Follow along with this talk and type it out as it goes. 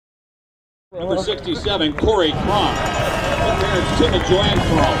Number 67, Corey Cronk. The parents, Tim and Joanne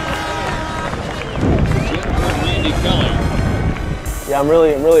Cronk. Randy Kelly. Yeah, I'm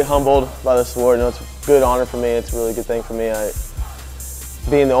really humbled by this award. You know, it's a good honor for me. It's a really good thing for me.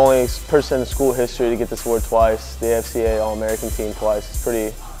 Being the only person in school history to get this award twice, the AFCA All-American Team twice, it's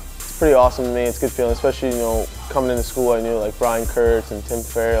pretty awesome to me. It's a good feeling, especially, you know, coming into school. I knew like Brian Kurtz and Tim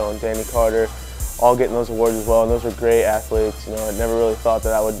Farrell and Danny Carter all getting those awards as well, and those were great athletes. You know, I never really thought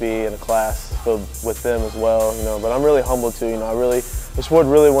that I would be in a class filled with them as well. You know, but I'm really humbled too. You know, this award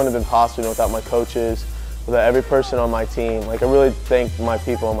really wouldn't have been possible, you know, without my coaches, without every person on my team. Like, I really thank my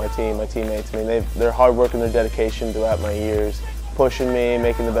people on my team, my teammates. I mean, their hard work and their dedication throughout my years, pushing me,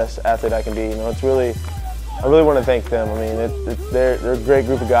 making the best athlete I can be. You know, I really want to thank them. I mean, they're a great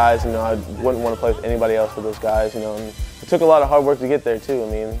group of guys. You know, I wouldn't want to play with anybody else but those guys. You know, and it took a lot of hard work to get there too. I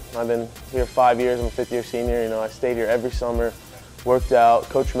mean, I've been here 5 years. I'm a fifth-year senior. You know, I stayed here every summer, worked out.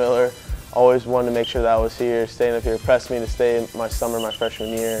 Coach Miller always wanted to make sure that I was here, staying up here, pressed me to stay my summer, my freshman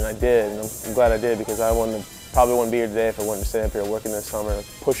year, and I did. And I'm glad I did, because I probably wouldn't be here today if I wouldn't stay up here working this summer,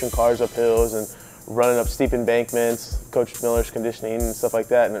 pushing cars up hills and running up steep embankments, Coach Miller's conditioning and stuff like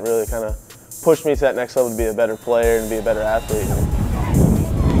that, and it really kind of pushed me to that next level to be a better player and be a better athlete.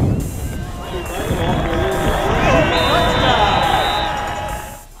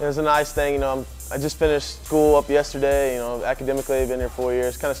 It was a nice thing, you know. I just finished school up yesterday. You know, academically I've been here 4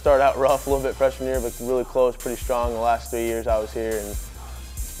 years. Kind of started out rough a little bit freshman year, but really close, pretty strong the last 3 years I was here. And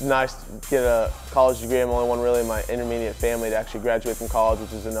nice to get a college degree. I'm the only one really in my intermediate family to actually graduate from college,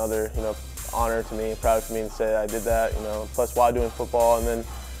 which is another, you know, honor to me, proud for me to say I did that. You know, plus while doing football, and then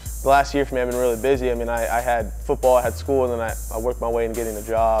the last year for me I've been really busy. I mean, I had football, I had school, and then I worked my way into getting a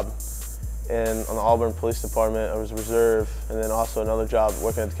job on the Auburn Police Department. I was a reserve, and then also another job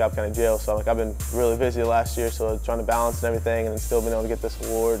working at the DeKalb County Jail. So like, I've been really busy the last year, so trying to balance and everything, and then still being able to get this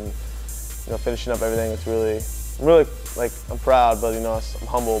award and, you know, finishing up everything. It's really like, I'm proud, but, you know, I'm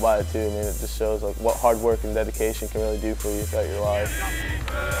humbled by it too. I mean, it just shows like what hard work and dedication can really do for you throughout your life.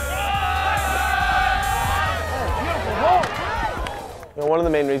 You know, one of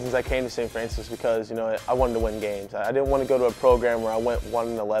the main reasons I came to St. Francis was because, you know, I wanted to win games. I didn't want to go to a program where I went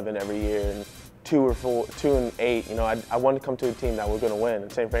 1-11 every year and 2-8. You know, I wanted to come to a team that was going to win,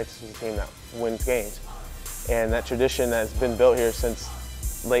 and St. Francis is a team that wins games. And that tradition that's been built here since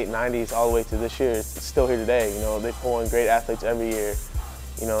late 90s all the way to this year, it's still here today. You know, they pull in great athletes every year.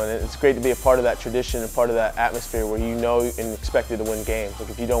 You know, and it's great to be a part of that tradition and part of that atmosphere where you know and expected to win games. Like,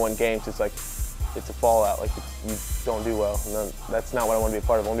 if you don't win games, it's like, it's a fallout, like you don't do well. And that's not what I want to be a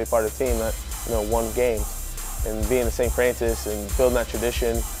part of. I want to be a part of a team that, you know, won games. And being at St. Francis and building that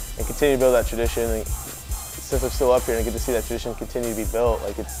tradition and continue to build that tradition, and since I'm still up here and I get to see that tradition continue to be built,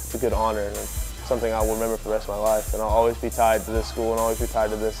 like, it's a good honor, and it's something I will remember for the rest of my life. And I'll always be tied to this school and always be tied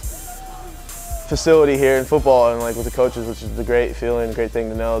to this facility here in football and like with the coaches, which is a great feeling, a great thing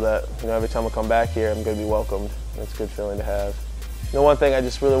to know that, you know, every time I come back here, I'm going to be welcomed. And it's a good feeling to have. You know, one thing I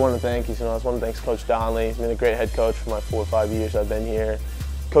just really want to thank is, you know, I just want to thank Coach Donnelly. He's been a great head coach for my 4 or 5 years I've been here.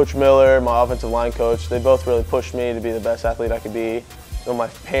 Coach Miller, my offensive line coach, they both really pushed me to be the best athlete I could be. You know, my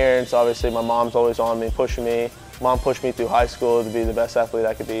parents, obviously, my mom's always on me, pushing me. Mom pushed me through high school to be the best athlete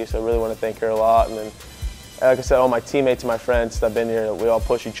I could be, so I really want to thank her a lot. And then, like I said, all my teammates and my friends that have been here, we all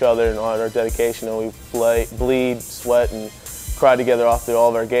push each other and all our dedication, and we bleed, sweat, and cry together through all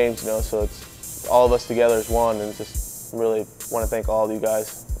of our games, you know, so it's all of us together as one, and just really want to thank all of you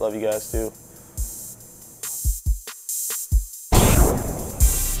guys. Love you guys too.